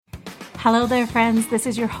Hello there, friends. This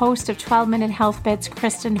is your host of 12-Minute Health Bits,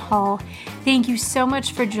 Kristen Hall. Thank you so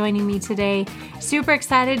much for joining me today. Super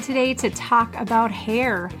excited today to talk about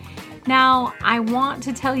hair. Now, I want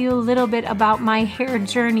to tell you a little bit about my hair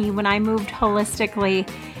journey when I moved holistically.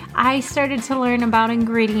 I started to learn about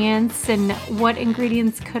ingredients and what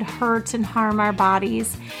ingredients could hurt and harm our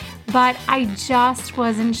bodies, but I just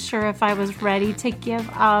wasn't sure if I was ready to give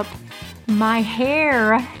up my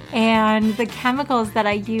hair and the chemicals that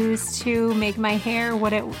I used to make my hair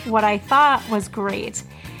what I thought was great.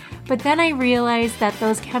 But then I realized that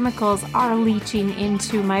those chemicals are leaching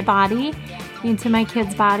into my body, into my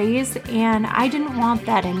kids' bodies, and I didn't want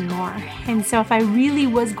that anymore. And so if I really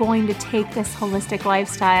was going to take this holistic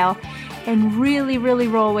lifestyle and really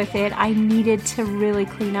roll with it, I needed to really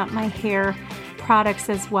clean up my hair products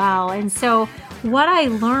as well. And so what I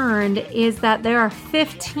learned is that there are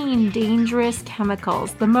 15 dangerous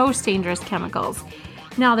chemicals, the most dangerous chemicals.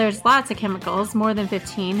 Now there's lots of chemicals, more than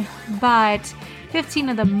 15, but 15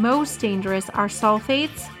 of the most dangerous are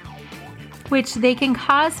sulfates, which they can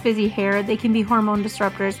cause frizzy hair, they can be hormone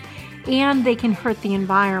disruptors, and they can hurt the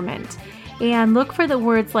environment. And look for the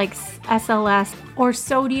words like SLS or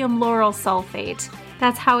sodium lauryl sulfate.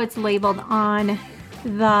 That's how it's labeled on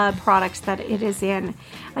the products that it is in.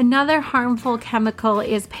 Another harmful chemical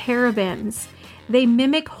is parabens. They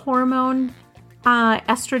mimic hormone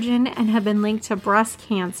estrogen and have been linked to breast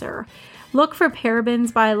cancer. Look for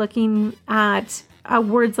parabens by looking at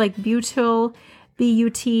words like butyl,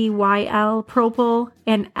 butyl, propyl,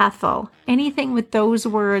 and ethyl. Anything with those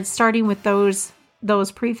words, starting with those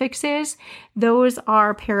prefixes, those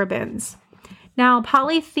are parabens. Now,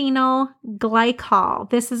 polyphenol glycol,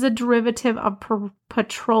 this is a derivative of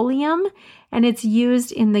petroleum, and it's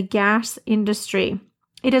used in the gas industry.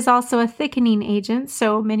 It is also a thickening agent,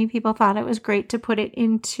 so many people thought it was great to put it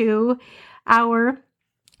into our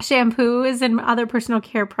shampoos and other personal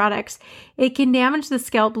care products. It can damage the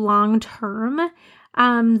scalp long term.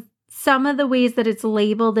 Some of the ways that it's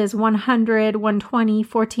labeled is 100, 120,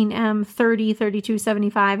 14M, 30, 32,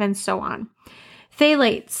 75, and so on.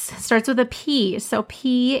 Phthalates starts with a P, so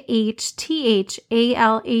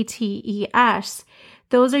PHTHALATES.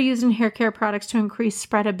 Those are used in hair care products to increase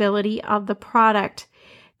spreadability of the product.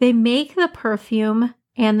 They make the perfume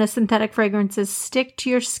and the synthetic fragrances stick to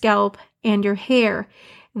your scalp and your hair.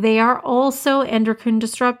 They are also endocrine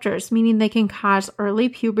disruptors, meaning they can cause early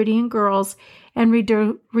puberty in girls and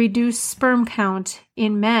reduce sperm count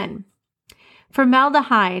in men.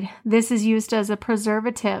 Formaldehyde, this is used as a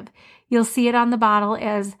preservative. You'll see it on the bottle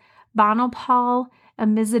as Bonopol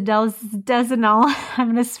imidazolinol. I'm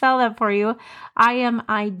going to spell that for you.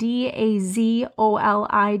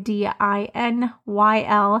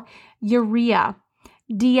 IMIDAZOLIDINYL, urea.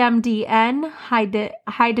 DMDN,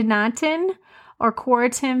 hydantoin, or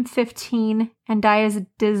Coartem 15, and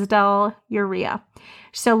diazidyl urea.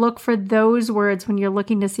 So look for those words when you're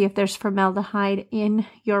looking to see if there's formaldehyde in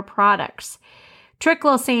your products.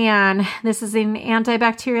 Triclosan, this is an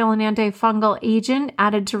antibacterial and antifungal agent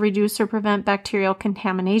added to reduce or prevent bacterial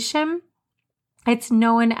contamination. It's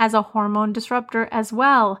known as a hormone disruptor as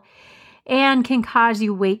well and can cause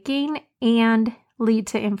you weight gain and lead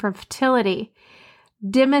to infertility.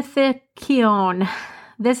 Dimethione,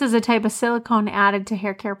 this is a type of silicone added to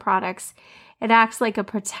hair care products. It acts like a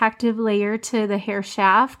protective layer to the hair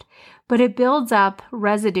shaft, but it builds up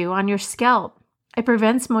residue on your scalp. It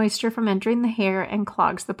prevents moisture from entering the hair and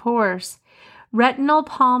clogs the pores. Retinol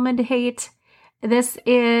palmitate,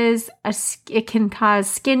 it can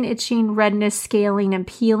cause skin itching, redness, scaling, and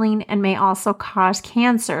peeling, and may also cause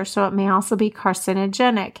cancer, so it may also be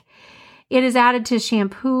carcinogenic. It is added to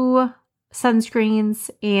shampoo, sunscreens,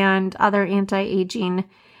 and other anti-aging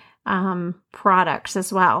products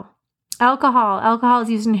as well. Alcohol is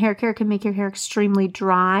used in hair care, can make your hair extremely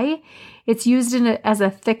dry. It's used as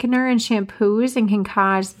a thickener in shampoos and can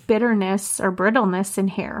cause bitterness or brittleness in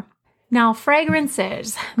hair. Now,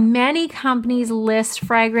 fragrances. Many companies list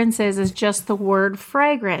fragrances as just the word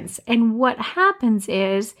fragrance. And what happens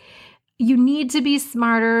is you need to be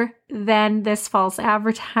smarter than this false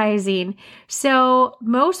advertising. So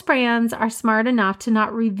most brands are smart enough to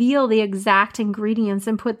not reveal the exact ingredients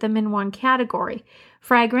and put them in one category.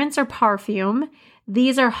 Fragrance or perfume,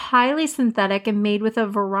 these are highly synthetic and made with a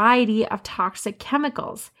variety of toxic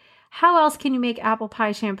chemicals. How else can you make apple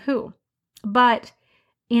pie shampoo? But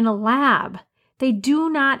in a lab, they do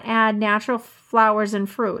not add natural flowers and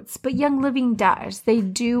fruits, but Young Living does. They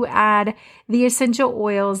do add the essential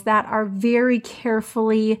oils that are very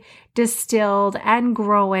carefully distilled and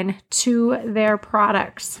grown to their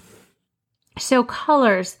products. So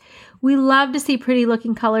colors. We love to see pretty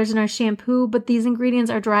looking colors in our shampoo, but these ingredients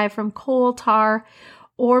are derived from coal tar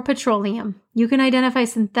or petroleum. You can identify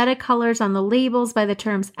synthetic colors on the labels by the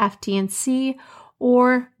terms FD&C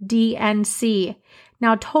or DNC.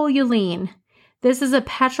 Now, toluene. This is a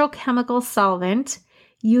petrochemical solvent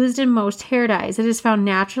used in most hair dyes. It is found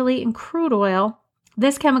naturally in crude oil.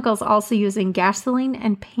 This chemical is also used in gasoline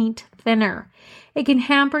and paint thinner. It can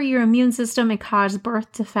hamper your immune system and cause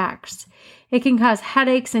birth defects. It can cause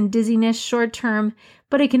headaches and dizziness short term,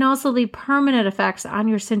 but it can also leave permanent effects on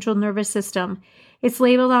your central nervous system. It's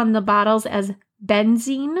labeled on the bottles as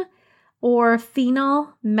benzene or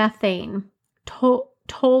phenylmethane,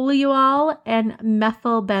 toluol, and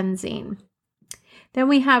methylbenzene. Then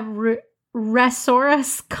we have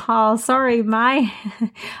resveratrol. Sorry, my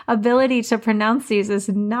ability to pronounce these is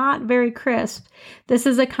not very crisp. This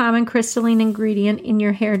is a common crystalline ingredient in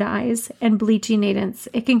your hair dyes and bleaching agents.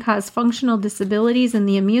 It can cause functional disabilities in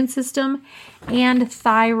the immune system and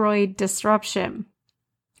thyroid disruption.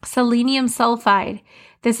 Selenium sulfide.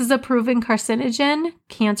 This is a proven carcinogen,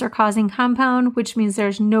 cancer-causing compound, which means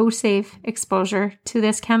there's no safe exposure to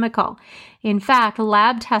this chemical. In fact,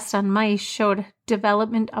 lab tests on mice showed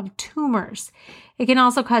development of tumors. It can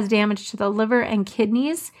also cause damage to the liver and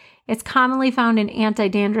kidneys. It's commonly found in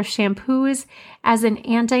anti-dandruff shampoos as an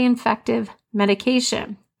anti-infective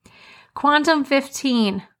medication. Quaternum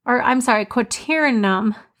 15,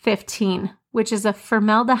 which is a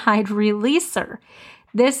formaldehyde releaser.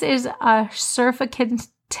 This is a surfactant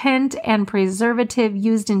and preservative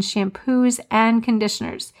used in shampoos and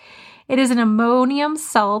conditioners. It is an ammonium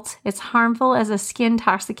salt. It's harmful as a skin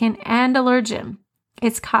toxicant and allergen.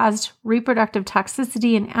 It's caused reproductive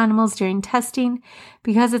toxicity in animals during testing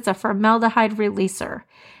because it's a formaldehyde releaser.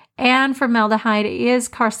 And formaldehyde is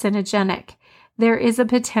carcinogenic. There is a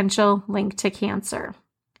potential link to cancer.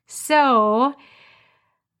 So,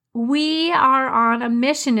 we are on a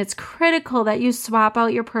mission. It's critical that you swap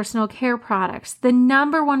out your personal care products. The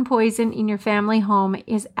number one poison in your family home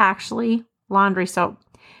is actually laundry soap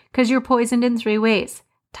because you're poisoned in 3 ways.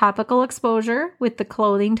 Topical exposure with the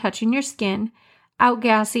clothing touching your skin,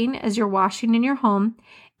 outgassing as you're washing in your home,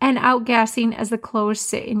 and outgassing as the clothes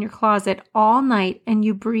sit in your closet all night and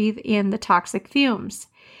you breathe in the toxic fumes.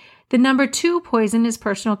 The number 2 poison is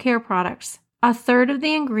personal care products. A third of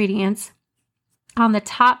the ingredients on the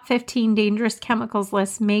top 15 dangerous chemicals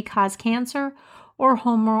list may cause cancer or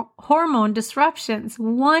hormone disruptions.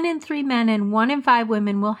 1 in 3 men and 1 in 5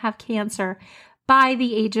 women will have cancer by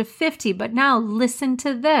the age of 50. But now listen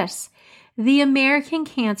to this. The American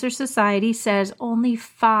Cancer Society says only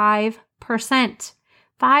 5%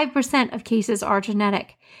 of cases are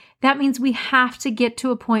genetic. That means we have to get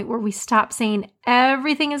to a point where we stop saying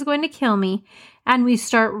everything is going to kill me and we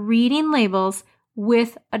start reading labels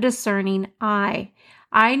with a discerning eye.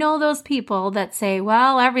 I know those people that say,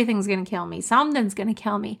 well, everything's going to kill me. Something's going to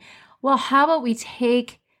kill me. Well, how about we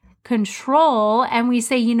take control and we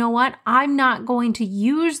say, you know what? I'm not going to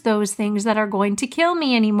use those things that are going to kill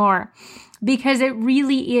me anymore because it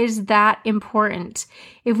really is that important.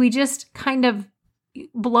 If we just kind of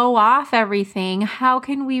blow off everything, how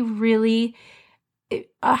do we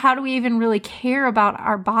even really care about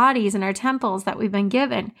our bodies and our temples that we've been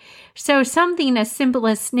given? So something as simple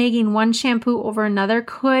as snagging one shampoo over another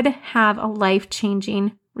could have a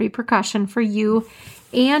life-changing repercussion for you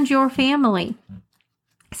and your family.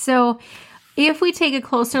 So if we take a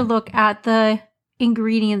closer look at the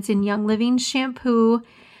ingredients in Young Living shampoo,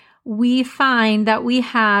 we find that we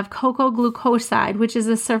have cocoa glucoside, which is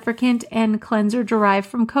a surfactant and cleanser derived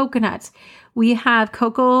from coconut. We have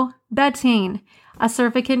cocoa betaine, a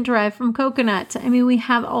surfactant derived from coconut. I mean, we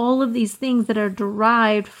have all of these things that are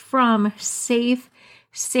derived from safe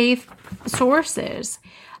sources.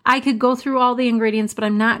 I could go through all the ingredients, but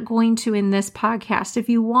I'm not going to in this podcast. If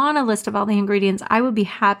you want a list of all the ingredients, I would be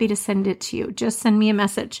happy to send it to you. Just send me a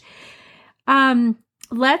message.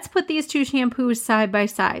 Let's put these 2 shampoos side by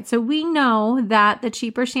side. So we know that the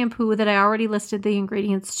cheaper shampoo that I already listed the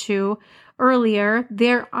ingredients to earlier,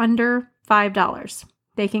 they're under $5.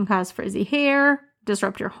 They can cause frizzy hair,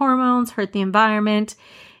 disrupt your hormones, hurt the environment.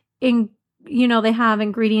 They have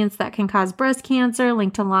ingredients that can cause breast cancer,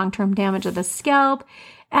 linked to long-term damage of the scalp,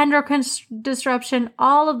 endocrine disruption,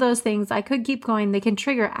 all of those things. I could keep going. They can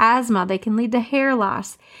trigger asthma. They can lead to hair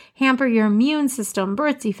loss, hamper your immune system,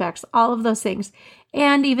 birth defects, all of those things,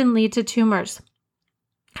 and even lead to tumors.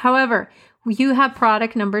 However, you have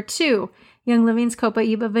product number 2, Young Living's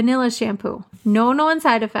Copaiba Vanilla Shampoo. No known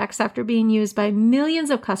side effects after being used by millions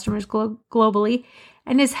of customers globally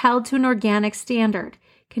and is held to an organic standard.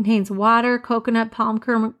 Contains water, coconut, palm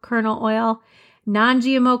kernel oil,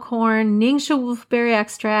 non-GMO corn, Ningxia wolfberry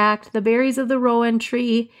extract, the berries of the rowan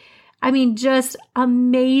tree. I mean, just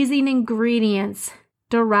amazing ingredients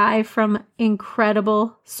derived from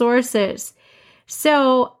incredible sources.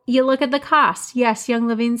 So you look at the cost. Yes, Young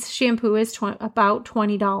Living's shampoo is about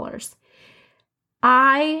 $20.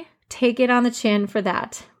 I take it on the chin for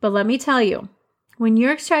that. But let me tell you, when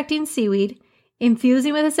you're extracting seaweed,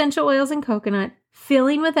 infusing with essential oils and coconut,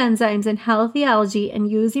 filling with enzymes and healthy algae,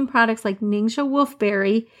 and using products like Ningxia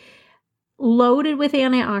wolfberry, loaded with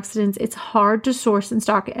antioxidants, it's hard to source and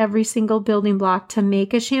stock every single building block to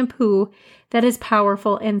make a shampoo that is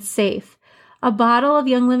powerful and safe. A bottle of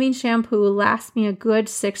Young Living shampoo lasts me a good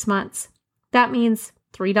 6 months. That means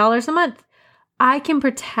 $3 a month. I can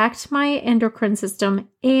protect my endocrine system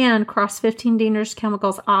and cross 15 dangerous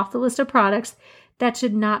chemicals off the list of products that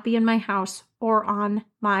should not be in my house or on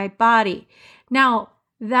my body. Now,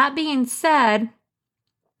 that being said,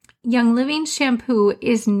 Young Living shampoo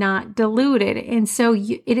is not diluted, and so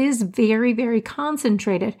it is very, very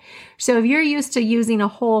concentrated. So if you're used to using a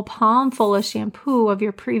whole palm full of shampoo of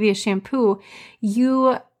your previous shampoo,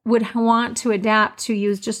 you would want to adapt to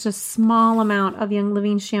use just a small amount of Young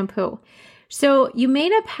Living shampoo. So you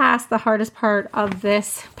made it past the hardest part of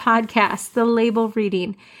this podcast, the label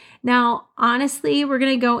reading. Now, honestly, we're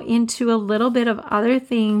going to go into a little bit of other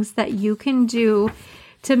things that you can do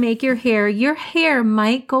to make your hair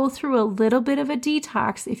might go through a little bit of a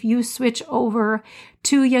detox if you switch over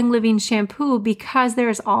to Young Living shampoo, because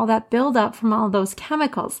there's all that buildup from all those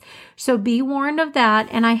chemicals. So be warned of that.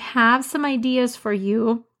 And I have some ideas for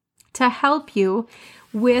you to help you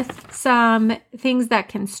with some things that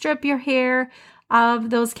can strip your hair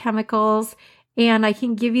of those chemicals. And I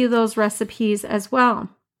can give you those recipes as well.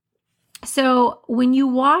 So when you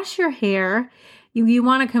wash your hair, you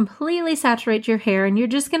want to completely saturate your hair, and you're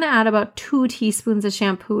just going to add about 2 teaspoons of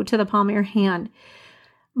shampoo to the palm of your hand.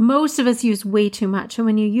 Most of us use way too much. And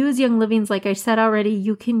when you use Young Living's, like I said already,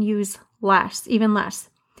 you can use less, even less.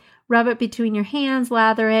 Rub it between your hands,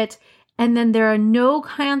 lather it, and then there are no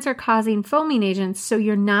cancer-causing foaming agents, so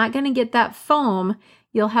you're not going to get that foam.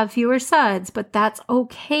 You'll have fewer suds, but that's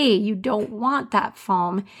okay. You don't want that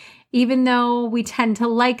foam, even though we tend to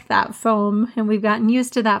like that foam, and we've gotten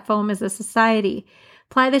used to that foam as a society.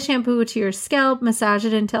 Apply the shampoo to your scalp, massage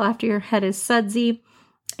it until after your head is sudsy,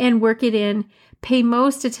 and work it in. Pay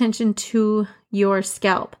most attention to your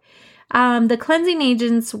scalp. The cleansing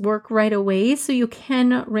agents work right away, so you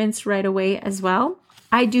can rinse right away as well.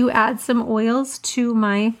 I do add some oils to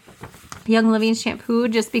my Young Living shampoo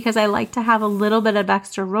just because I like to have a little bit of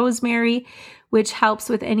extra rosemary, which helps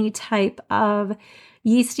with any type of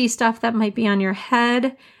yeasty stuff that might be on your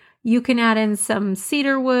head. You can add in some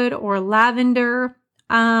cedarwood or lavender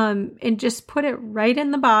and just put it right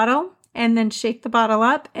in the bottle and then shake the bottle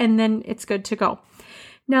up, and then it's good to go.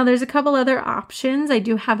 Now, there's a couple other options. I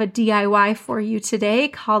do have a DIY for you today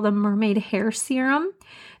called the Mermaid Hair Serum.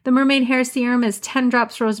 The Mermaid Hair Serum is 10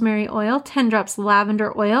 drops rosemary oil, 10 drops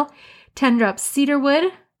lavender oil, 10 drops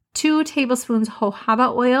cedarwood, 2 tablespoons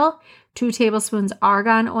jojoba oil, 2 tablespoons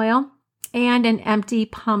argan oil, and an empty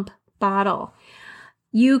pump bottle.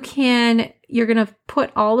 You're going to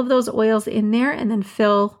put all of those oils in there and then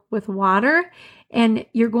fill with water. And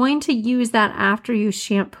you're going to use that after you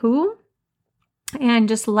shampoo and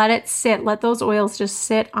just let it sit. Let those oils just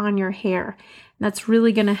sit on your hair. That's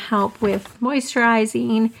really going to help with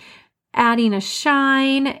moisturizing, adding a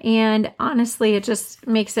shine, and honestly, it just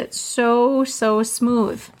makes it so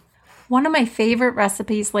smooth. One of my favorite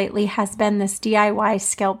recipes lately has been this DIY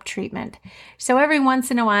scalp treatment. So every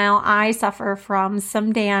once in a while, I suffer from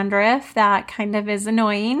some dandruff that kind of is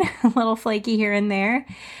annoying, a little flaky here and there.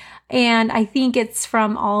 And I think it's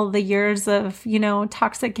from all the years of,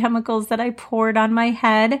 toxic chemicals that I poured on my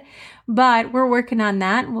head. But we're working on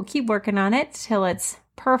that. We'll keep working on it till it's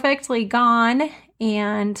perfectly gone.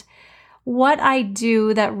 And what I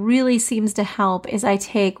do that really seems to help is I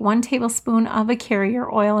take 1 tablespoon of a carrier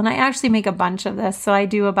oil, and I actually make a bunch of this. So I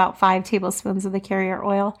do about 5 tablespoons of the carrier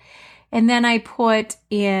oil. And then I put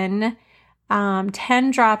in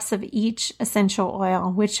 10 drops of each essential oil,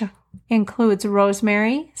 which includes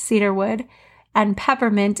rosemary, cedarwood, and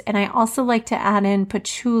peppermint. And I also like to add in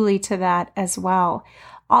patchouli to that as well.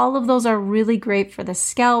 All of those are really great for the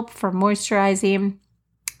scalp, for moisturizing.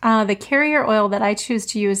 The carrier oil that I choose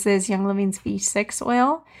to use is Young Living's V6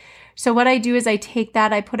 oil. So what I do is I take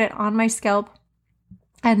that, I put it on my scalp,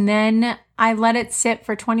 and then I let it sit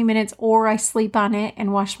for 20 minutes, or I sleep on it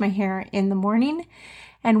and wash my hair in the morning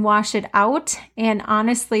and wash it out. And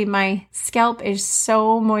honestly, my scalp is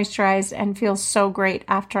so moisturized and feels so great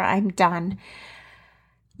after I'm done.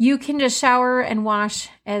 You can just shower and wash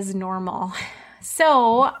as normal.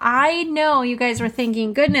 So I know you guys were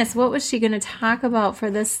thinking, goodness, what was she going to talk about for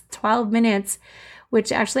this 12 minutes?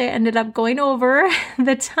 Which actually I ended up going over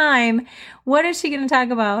the time. What is she going to talk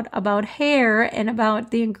about hair and about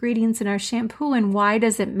the ingredients in our shampoo and why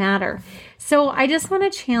does it matter? So I just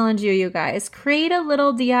want to challenge you guys. Create a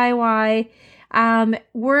little DIY.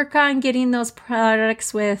 Work on getting those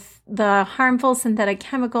products with the harmful synthetic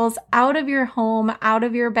chemicals out of your home, out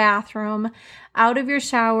of your bathroom, out of your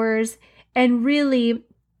showers, and really,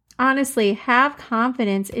 honestly, have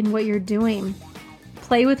confidence in what you're doing.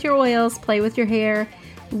 Play with your oils, play with your hair,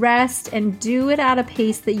 rest, and do it at a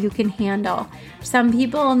pace that you can handle. Some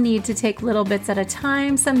people need to take little bits at a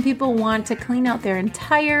time. Some people want to clean out their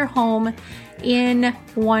entire home in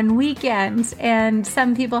one weekend, and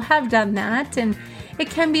some people have done that, and it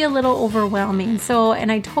can be a little overwhelming.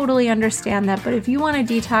 And I totally understand that, but if you want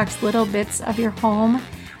to detox little bits of your home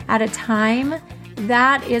at a time,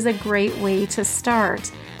 that is a great way to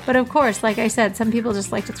start. But of course, like I said, some people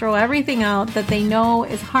just like to throw everything out that they know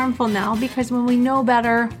is harmful now, because when we know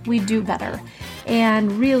better, we do better.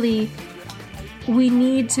 And really, we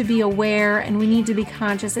need to be aware and we need to be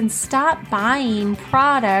conscious and stop buying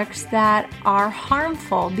products that are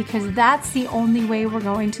harmful, because that's the only way we're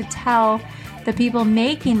going to tell the people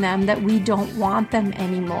making them that we don't want them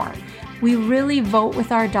anymore. We really vote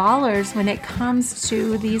with our dollars when it comes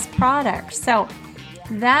to these products. So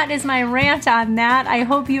that is my rant on that. I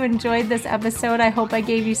hope you enjoyed this episode. I hope I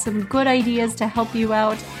gave you some good ideas to help you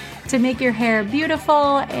out to make your hair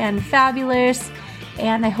beautiful and fabulous.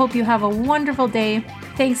 And I hope you have a wonderful day.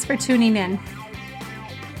 Thanks for tuning in.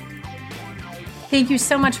 Thank you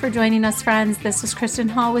so much for joining us, friends. This is Kristen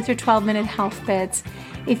Hall with your 12-Minute Health Bits.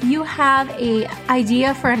 If you have an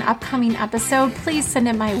idea for an upcoming episode, please send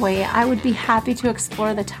it my way. I would be happy to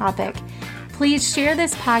explore the topic. Please share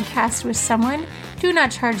this podcast with someone. Do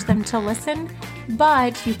not charge them to listen,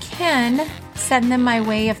 but you can send them my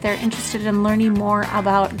way if they're interested in learning more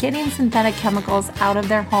about getting synthetic chemicals out of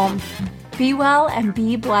their home. Be well and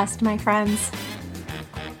be blessed, my friends.